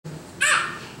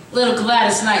Little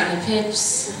Gladys Knight and the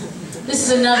Pips. This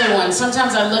is another one.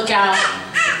 Sometimes I look out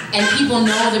and people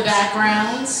know the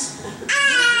backgrounds.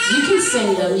 You can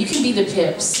sing them. You can be the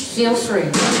Pips. Feel free.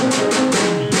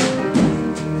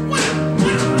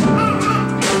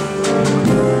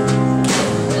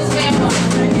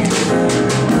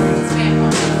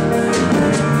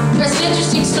 There's an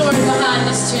interesting story behind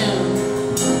this tune.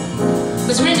 It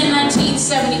was written in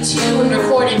 1972 and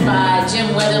recorded by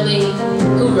Jim Weatherly,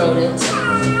 who wrote it.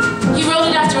 He wrote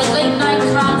it after a late-night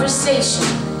conversation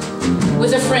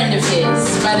with a friend of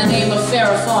his by the name of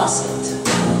Farrah Fawcett.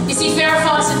 You see, Farrah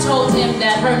Fawcett told him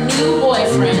that her new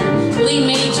boyfriend, Lee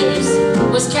Majors,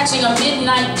 was catching a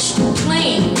midnight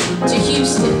plane to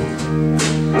Houston.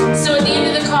 So at the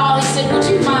end of the call, he said, "Would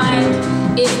you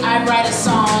mind if I write a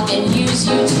song and use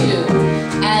you two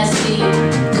as the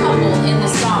couple in the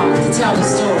song to tell the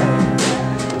story?"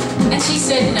 And she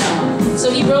said no. So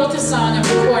he wrote the song and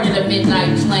recorded a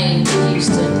midnight plane to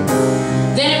Houston.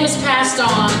 Then it was passed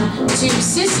on to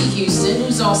Cissy Houston,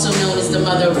 who's also known as the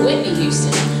mother of Whitney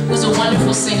Houston, who's a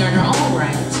wonderful singer in her own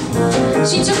right.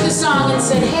 She took the song and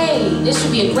said, "Hey, this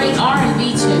would be a great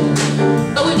R&B tune,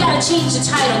 but we've got to change the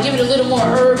title, give it a little more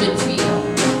urban feel.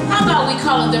 How about we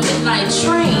call it The Midnight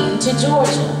Train to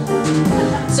Georgia?"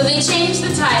 So they changed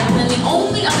the title, and the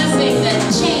only other thing that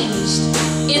changed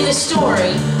in the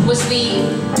story was the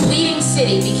leading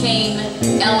city became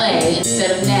LA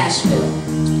instead of Nashville.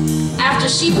 After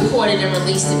she recorded and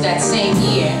released it that same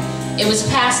year, it was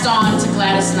passed on to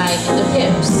Gladys Knight and the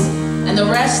Pips, and the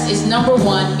rest is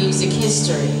 #1 music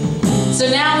history. So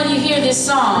now when you hear this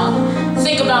song,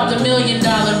 think about the $1 Million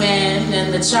Man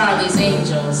and the Charlie's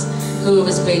Angels, who it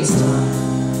was based on.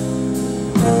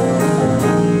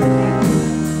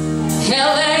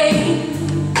 LA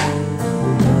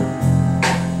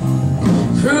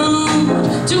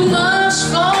proved too much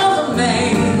for the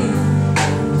man,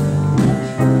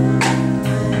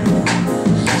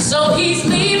 so he's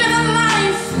leaving a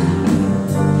life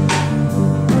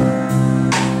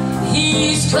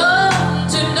he's come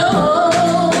to know.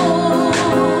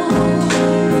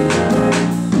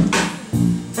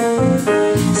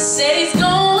 Said he's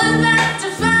going back to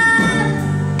find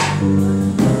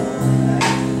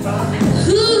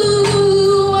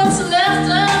what's left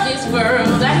of his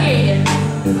world. I hear you.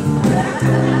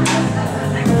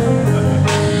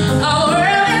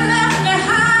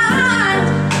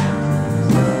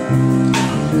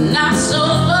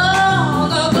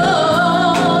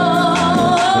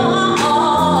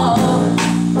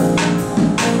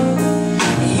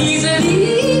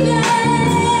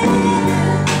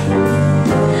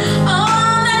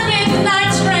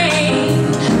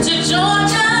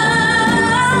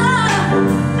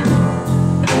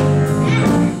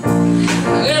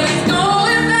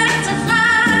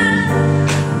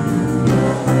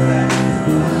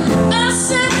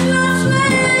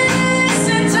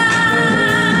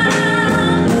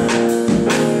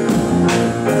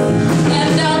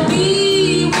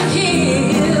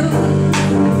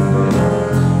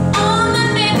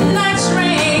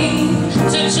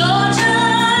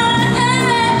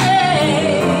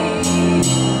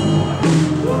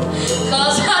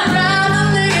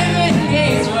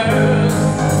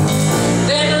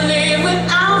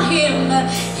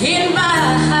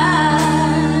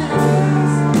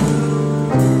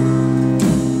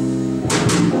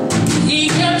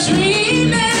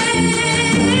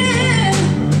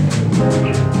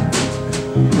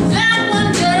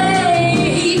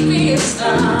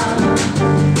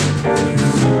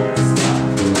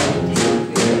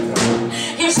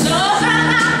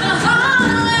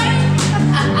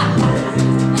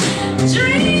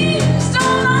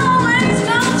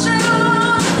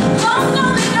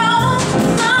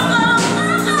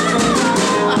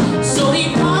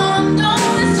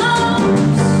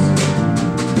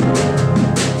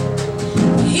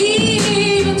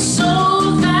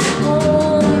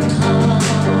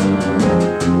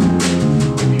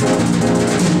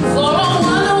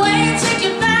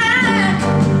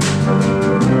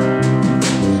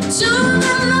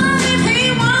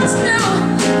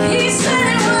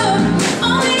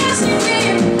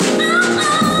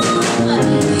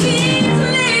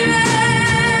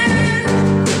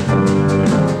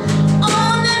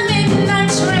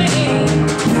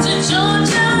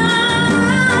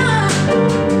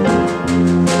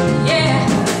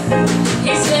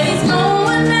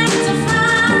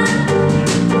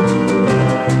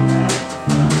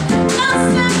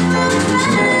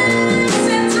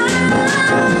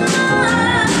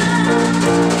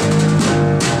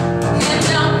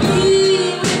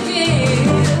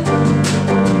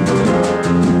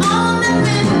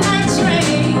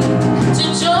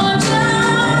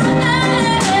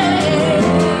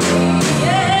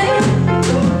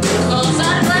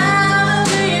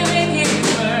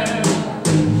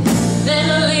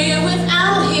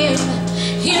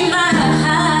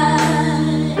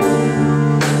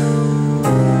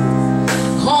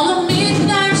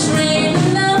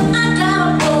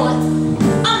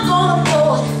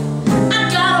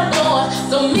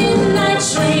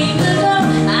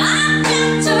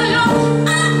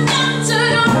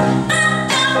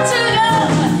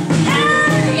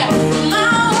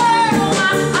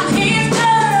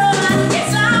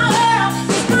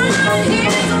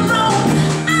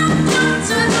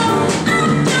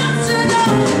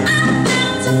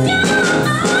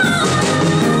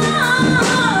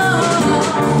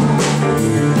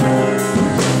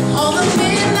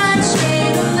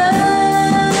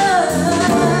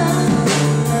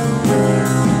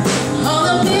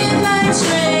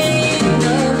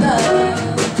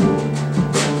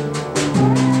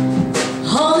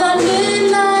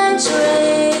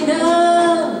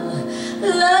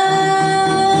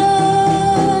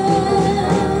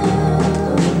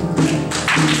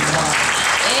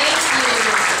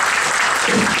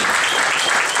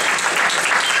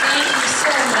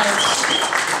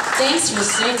 Thanks for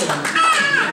singing.